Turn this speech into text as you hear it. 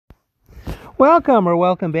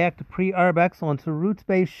Welcome back to Pre-Arb Excellence, a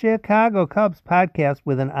roots-based Chicago Cubs podcast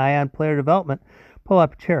with an eye on player development. Pull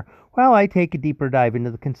up a chair while I take a deeper dive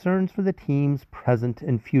into the concerns for the team's present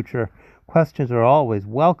and future. Questions are always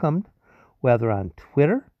welcomed, whether on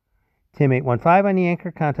Twitter, Tim815 on the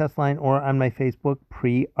Anchor contest line, or on my Facebook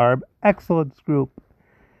Pre-Arb Excellence group.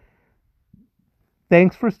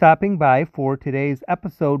 Thanks for stopping by for today's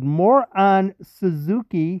episode. More on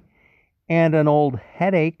Suzuki and an old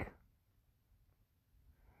headache.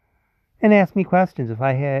 And ask me questions if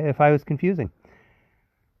I was confusing.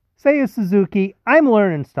 Seiya Suzuki, I'm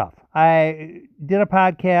learning stuff. I did a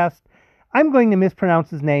podcast. I'm going to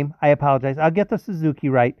mispronounce his name. I apologize. I'll get the Suzuki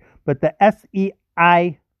right, but the Seiya,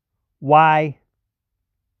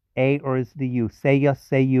 or is the U? Seiya.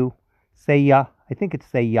 I think it's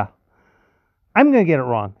Seiya. I'm going to get it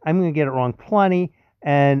wrong. I'm going to get it wrong plenty,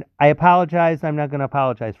 and I apologize. I'm not going to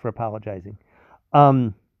apologize for apologizing.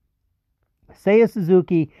 Seiya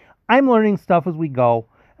Suzuki, I'm learning stuff as we go.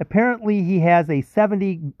 Apparently, he has a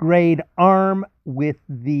 70 grade arm with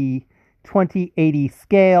the 20/80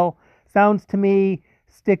 scale. Sounds to me,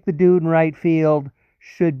 stick the dude in right field,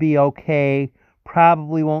 should be okay.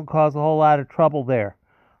 Probably won't cause a whole lot of trouble there.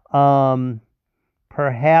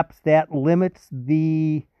 Perhaps that limits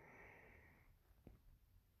the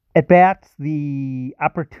at-bats, the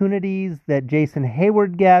opportunities that Jason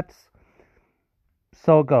Heyward gets.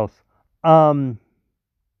 So it goes.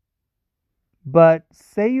 But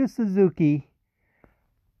Seiya Suzuki,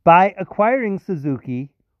 by acquiring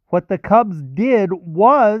Suzuki, what the Cubs did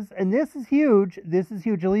was, and this is huge,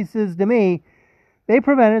 at least is to me, they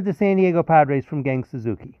prevented the San Diego Padres from getting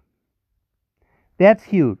Suzuki. That's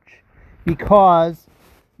huge, because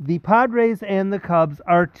the Padres and the Cubs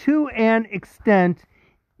are to an extent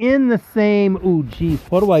in the same,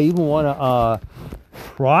 what do I even want to,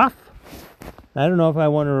 trough? I don't know if I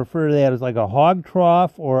want to refer to that as like a hog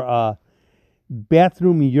trough or a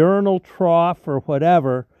bathroom urinal trough or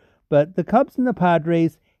whatever, but the Cubs and the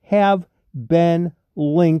Padres have been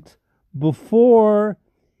linked before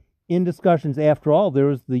in discussions. After all, there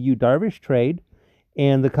was the Yu Darvish trade,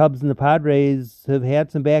 and the Cubs and the Padres have had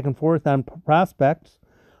some back and forth on prospects.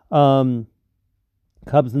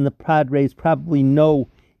 Cubs and the Padres probably know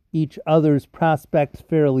each other's prospects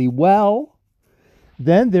fairly well.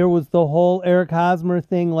 Then there was the whole Eric Hosmer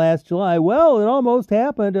thing last July. Well, it almost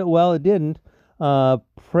happened. Well, it didn't.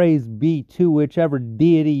 Praise be to whichever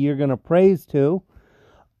deity you're going to praise to.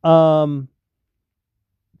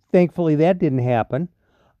 Thankfully, that didn't happen.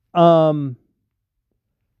 But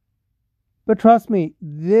trust me,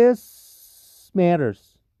 this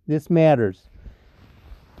matters. AJ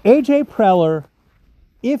Preller,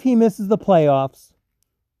 if he misses the playoffs,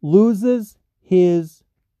 loses his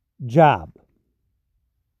job.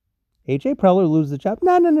 AJ Preller loses his job?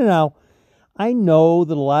 No. I know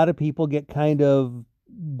that a lot of people get kind of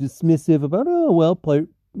dismissive about,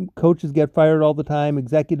 coaches get fired all the time,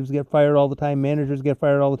 executives get fired all the time, managers get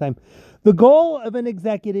fired all the time. The goal of an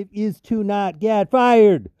executive is to not get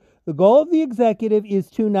fired. The goal of the executive is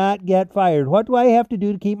to not get fired. What do I have to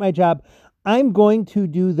do to keep my job? I'm going to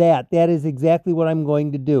do that. That is exactly what I'm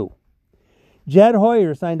going to do. Jed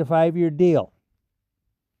Hoyer signed a 5-year deal.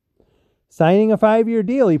 Signing a 5-year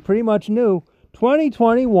deal, he pretty much knew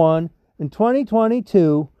 2021 and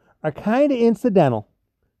 2022 are kind of incidental.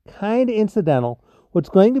 What's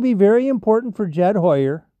going to be very important for Jed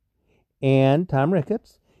Hoyer and Tom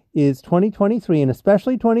Ricketts is 2023 and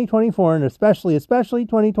especially 2024 and especially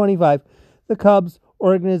 2025, the Cubs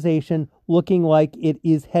organization looking like it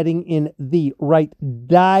is heading in the right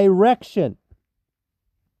direction.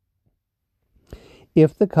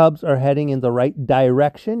 If the Cubs are heading in the right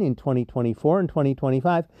direction in 2024 and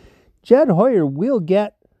 2025, Jed Hoyer will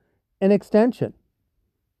get an extension.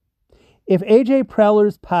 If AJ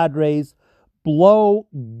Preller's Padres blow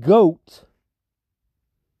GOAT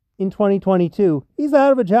in 2022, he's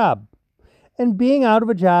out of a job. And being out of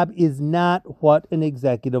a job is not what an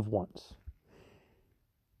executive wants.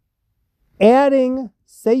 Adding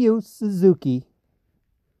Seiya Suzuki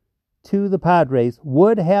to the Padres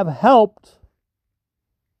would have helped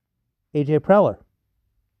AJ Preller.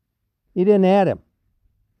 He didn't add him.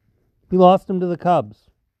 He lost him to the Cubs.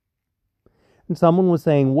 And someone was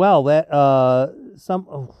saying, well, that how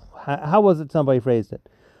was it somebody phrased it?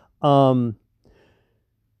 On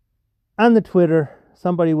the Twitter,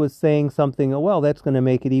 somebody was saying something, well, that's going to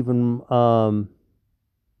make it even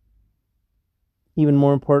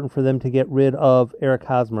more important for them to get rid of Eric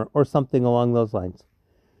Hosmer or something along those lines.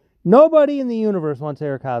 Nobody in the universe wants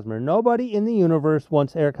Eric Hosmer.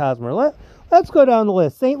 Let's go down the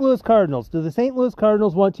list. St. Louis Cardinals. Do the St. Louis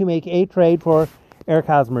Cardinals want to make a trade for Eric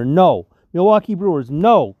Hosmer? No, Milwaukee Brewers,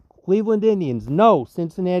 no. Cleveland Indians, no.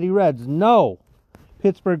 Cincinnati Reds, no.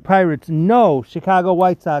 Pittsburgh Pirates, no. Chicago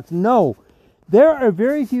White Sox, no. There are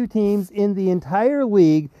very few teams in the entire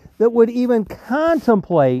league that would even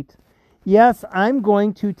contemplate, yes, I'm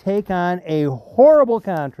going to take on a horrible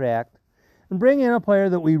contract and bring in a player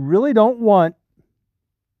that we really don't want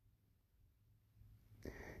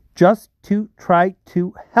just to try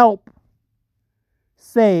to help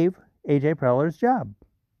save A.J. Preller's job.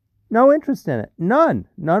 No interest in it. None.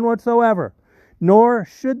 None whatsoever. Nor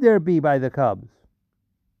should there be by the Cubs.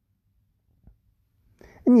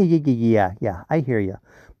 And yeah, I hear you.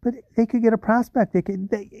 But they could get a prospect. They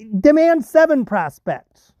demand 7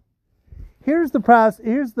 prospects. Here's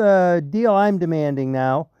the deal I'm demanding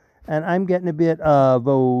now, and I'm getting a bit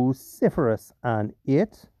vociferous on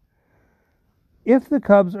it. If the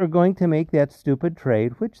Cubs are going to make that stupid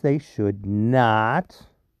trade, which they should not,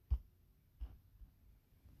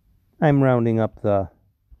 I'm rounding up the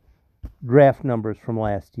draft numbers from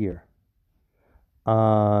last year.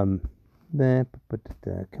 Come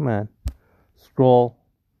on. Scroll.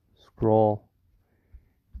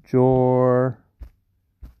 Jordan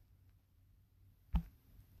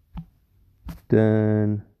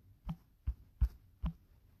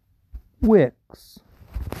Wicks.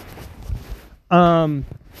 The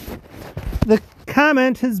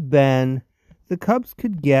comment has been the Cubs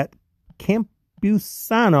could get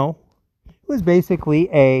Campusano, who is basically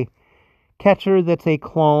a catcher that's a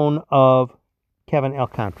clone of Kevin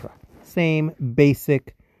Alcantara. Same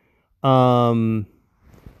basic value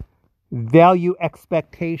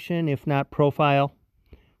expectation, if not profile.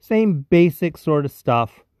 Same basic sort of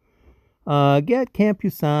stuff. Get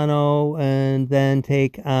Campusano and then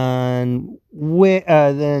take on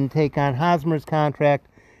Hosmer's contract,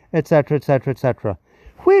 etc., etc., etc.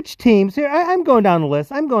 Which teams here? I'm going down the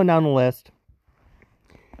list.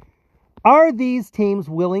 Are these teams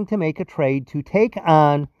willing to make a trade to take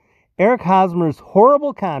on Eric Hosmer's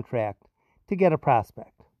horrible contract to get a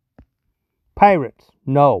prospect? Pirates,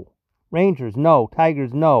 no. Rangers, no.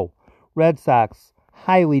 Tigers, no. Red Sox,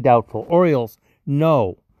 highly doubtful. Orioles,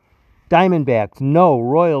 no. Diamondbacks, no.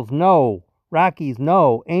 Royals, no. Rockies,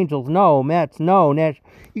 no. Angels, no. Mets, no.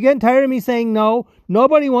 You getting tired of me saying no?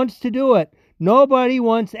 Nobody wants to do it. Nobody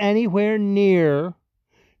wants anywhere near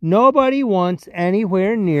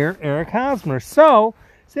Eric Hosmer. So,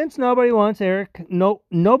 since nobody wants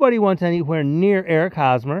anywhere near Eric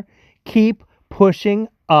Hosmer, keep pushing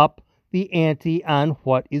up the ante on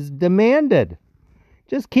what is demanded.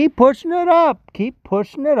 Just keep pushing it up. Trent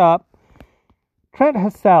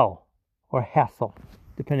Hassell, or Hassel,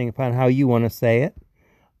 depending upon how you want to say it,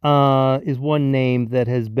 is one name that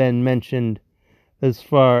has been mentioned as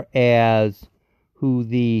far as who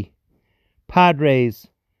the Padres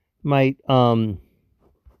might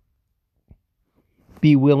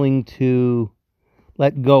be willing to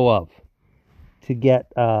let go of to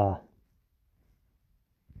get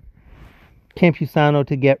Campusano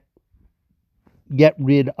to get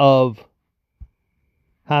rid of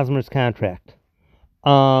Hosmer's contract.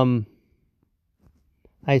 I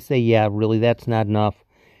say, yeah, really, that's not enough.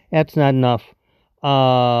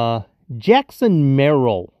 Jackson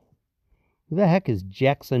Merrill. Who the heck is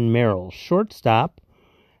Jackson Merrill? Shortstop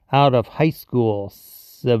out of high school,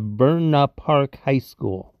 Severna Park High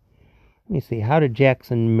School. Let me see, how did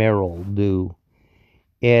Jackson Merrill do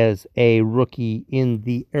as a rookie in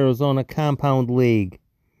the Arizona Compound League?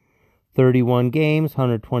 31 games,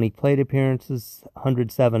 120 plate appearances,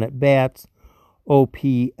 107 at-bats,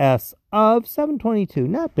 OPS of 722.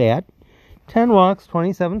 Not bad. 10 walks,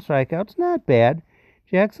 27 strikeouts. Not bad.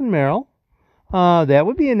 Jackson Merrill. That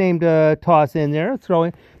would be a name to toss in there, throw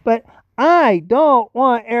in. But I don't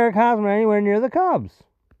want Eric Hosmer anywhere near the Cubs.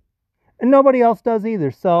 And nobody else does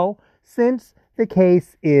either. So, since the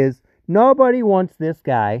case is nobody wants this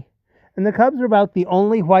guy, and the Cubs are about the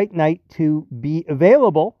only white knight to be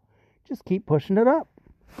available, just keep pushing it up.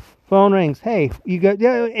 Phone rings. Hey, you got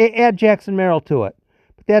add Jackson Merrill to it.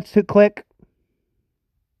 But that's to click.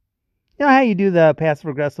 You know how you do the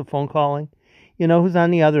passive-aggressive phone calling? You know who's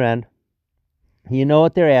on the other end. You know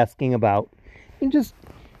what they're asking about. And just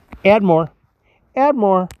add more.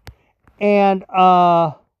 And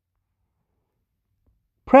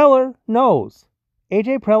Preller knows.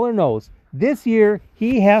 A.J. Preller knows. This year,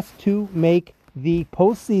 he has to make the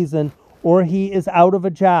postseason or he is out of a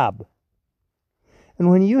job. And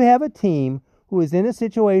when you have a team who is in a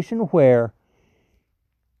situation where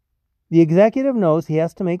the executive knows he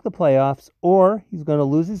has to make the playoffs or he's going to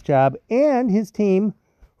lose his job and his team,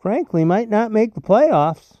 frankly, might not make the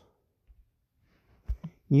playoffs,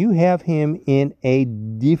 you have him in a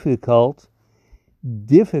difficult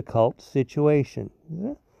difficult situation.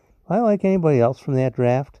 Do I like anybody else from that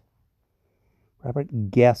draft?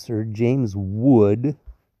 Robert Gasser, James Wood.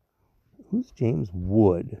 Who's James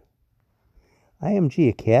Wood? IMG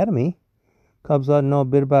Academy. Cubs ought to know a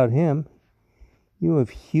bit about him. U of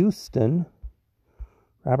Houston.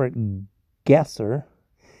 Robert Gasser.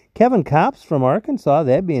 Kevin Kopps from Arkansas.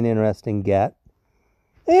 That'd be an interesting get.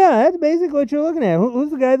 Yeah, that's basically what you're looking at.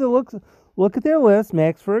 Who's the guy that look at their list?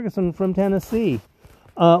 Max Ferguson from Tennessee.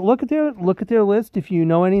 Look at their list. If you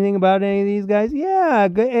know anything about any of these guys, yeah,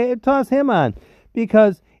 toss him on,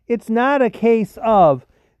 because it's not a case of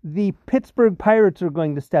the Pittsburgh Pirates are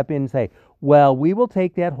going to step in and say, well, we will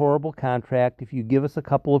take that horrible contract if you give us a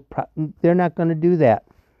couple of... They're not going to do that.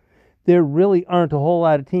 There really aren't a whole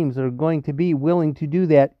lot of teams that are going to be willing to do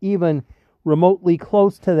that, even remotely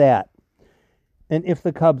close to that. And if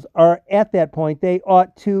the Cubs are at that point, they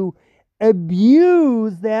ought to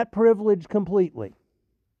abuse that privilege completely.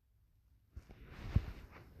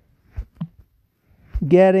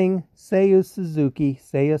 Getting Seiya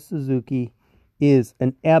Suzuki is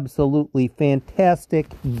an absolutely fantastic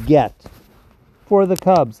get for the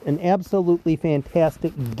Cubs. An absolutely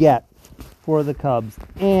fantastic get for the Cubs.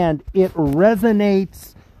 And it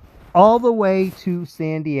resonates all the way to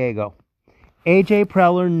San Diego. A.J.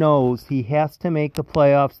 Preller knows he has to make the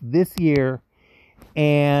playoffs this year,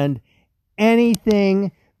 and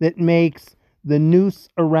anything that makes the noose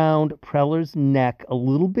around Preller's neck a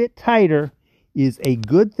little bit tighter is a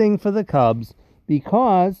good thing for the Cubs,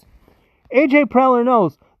 because A.J. Preller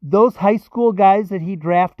knows those high school guys that he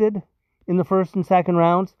drafted in the first and second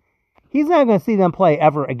rounds, he's not going to see them play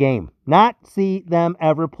ever a game. Not see them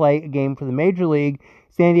ever play a game for the Major League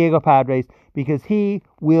San Diego Padres, because he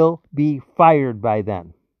will be fired by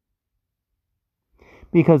then.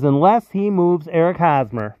 Because unless he moves Eric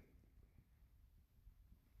Hosmer,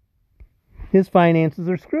 his finances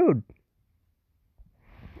are screwed.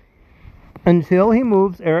 Until he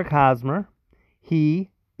moves Eric Hosmer, he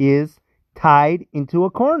is tied into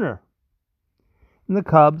a corner. And the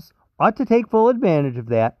Cubs ought to take full advantage of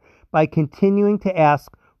that by continuing to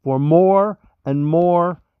ask for more and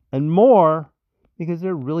more and more, because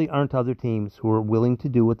there really aren't other teams who are willing to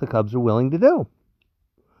do what the Cubs are willing to do.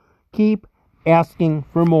 Keep asking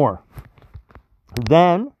for more.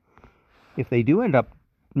 Then, if they do end up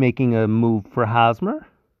making a move for Hosmer,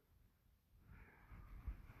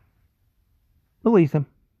 release him.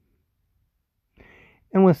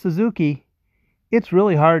 And with Suzuki, it's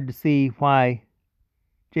really hard to see why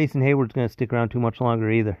Jason Heyward's going to stick around too much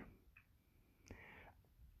longer either.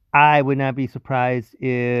 I would not be surprised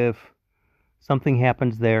if something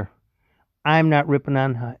happens there. I'm not ripping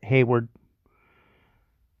on Heyward.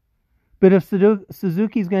 But if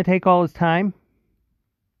Suzuki's going to take all his time,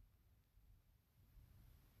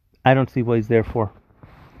 I don't see what he's there for.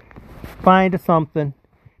 Find something.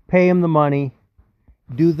 Pay him the money.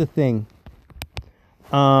 Do the thing.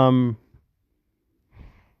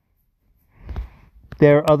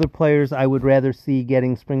 There are other players I would rather see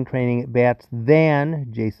getting spring training at bats than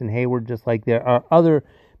Jason Heyward, just like there are other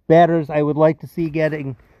batters I would like to see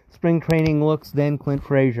getting spring training looks than Clint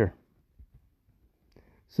Frazier.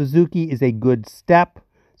 Suzuki is a good step.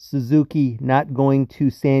 Suzuki not going to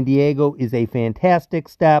San Diego is a fantastic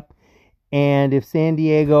step. And if San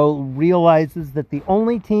Diego realizes that the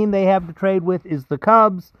only team they have to trade with is the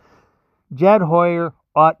Cubs, Jed Hoyer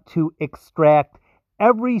ought to extract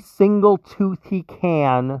every single tooth he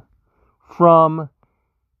can from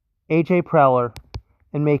A.J. Preller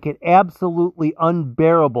and make it absolutely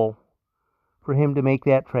unbearable for him to make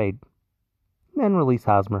that trade. And then release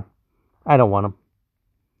Hosmer. I don't want him.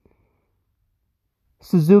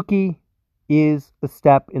 Suzuki is a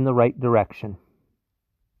step in the right direction.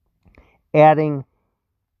 Adding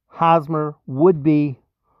Hosmer would be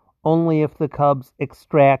only if the Cubs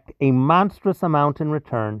extract a monstrous amount in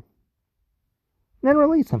return. Then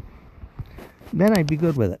release him. Then I'd be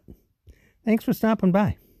good with it. Thanks for stopping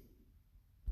by.